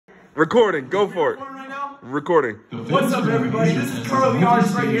Recording. Go for it. Right now? Recording. What's up, everybody? This is Carl the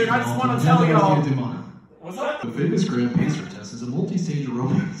Artist right here, and I just want to tell y'all. What's up? The famous Grand Pacer test is a multi-stage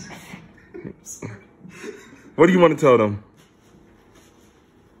aerobics. What do you want to tell them?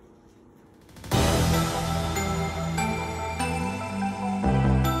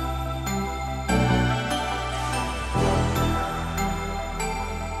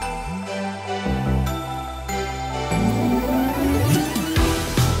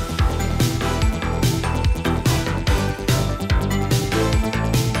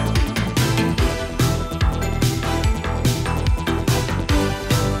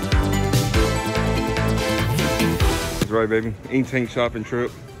 Right, baby. Ink Tank shopping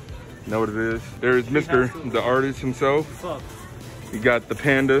trip. You know what it is. There's Mr. the Artist himself. What's up? You got the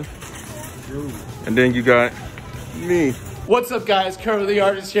Panda. And then you got me. What's up, guys? Carl the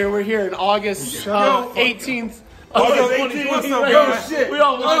Artist here. We're here in August 18th. August 18th. What's up, guys? We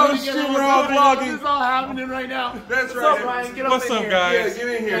all Oh, shit, we're all vlogging. This is all happening right now. That's What's right. up, Ryan? Get up What's in up, here. guys? Yeah,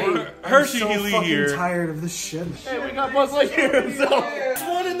 get in here. Hershey Healy here. Tired of this shit. Hey, we got Buzz Lightyear himself. It's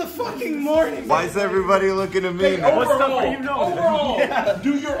 1 in the fucking morning. Why is everybody looking at me? What stuff are you knowing? Overall. Yeah.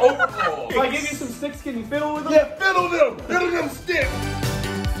 Do your overall. If I give you some sticks, can you fiddle with them? Yeah, fiddle them. Fiddle them sticks.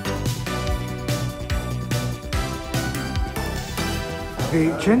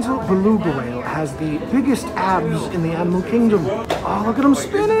 The gentle beluga whale has the biggest abs in the animal kingdom. Oh, look at him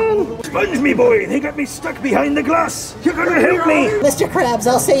spinning! Sponge me, boy! They got me stuck behind the glass! You're gonna help me! Mr. Krabs,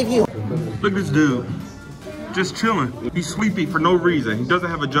 I'll save you. Look at this dude. Just chilling. He's sleepy for no reason. He doesn't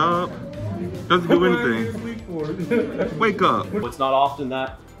have a job. Doesn't do anything. Wake up. It's not often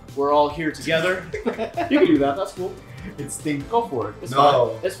that we're all here together. You can do that, that's cool. It's Steve. Go for it. It's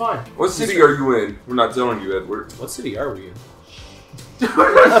fine. It's fine. What city are you in? We're not telling you, Edward. What city are we in? Okay,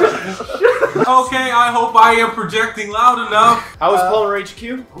 I hope I am projecting loud enough. How was Plumber HQ?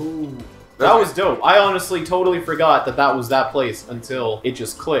 Ooh. That was dope. I honestly totally forgot that that was that place until it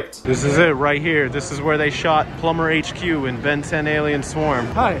just clicked. This is it right here. This is where they shot Plumber HQ in Ben 10 Alien Swarm.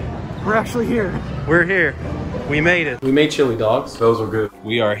 Hi, we're actually here. We're here. We made it. We made chili dogs. Those were good.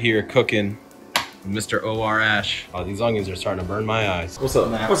 We are here cooking Mr. O.R. Ash. Oh, these onions are starting to burn my eyes. What's up,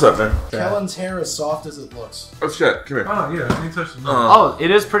 man? What's up, man? Kellen's hair is soft as it looks. Oh, shit. Come here. Oh, yeah, I ain't touched the Oh,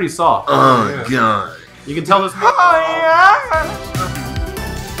 it is pretty soft. Oh, God. You can tell this.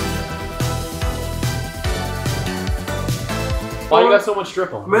 Why you got so much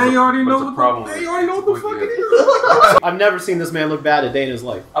drip on? Man, you already know What's the what problem? Man, you already know what the fuck it is. I've never seen this man look bad a day in his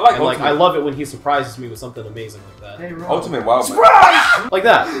life. I like and, Ultimate. I love it when he surprises me with something amazing like that. Ultimate Wild Man. Like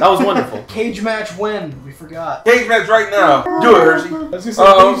that. That was wonderful. Cage match when? We forgot. Cage match right now. Do it, Hershey. I was gonna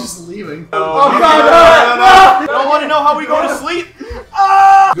say, he's just leaving. Oh, God. You don't want to know how we go to sleep?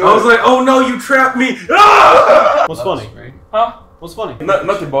 I was like, oh no, you trapped me. What's funny? Huh? What's funny?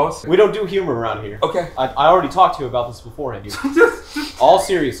 Nothing, boss. We don't do humor around here. Okay. I already talked to you about this beforehand. All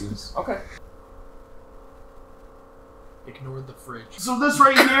seriousness. Okay. Ignored the fridge. So this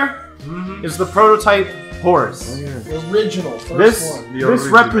right here, Is the prototype horse. The original, first This one. this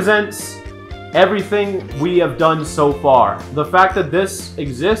represents everything we have done so far. The fact that this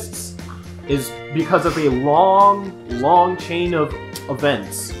exists is because of a long chain of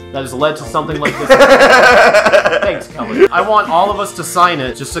events that has led to something like this. Thanks, Kelly. I want all of us to sign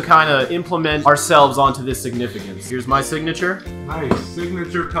it just to kind of implement ourselves onto this significance. Here's my signature. Nice.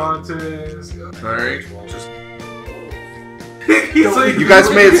 Signature contest. Alright. You guys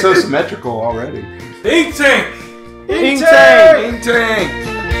made it so symmetrical already. Ink Tank! Ink Tank! Ink Tank!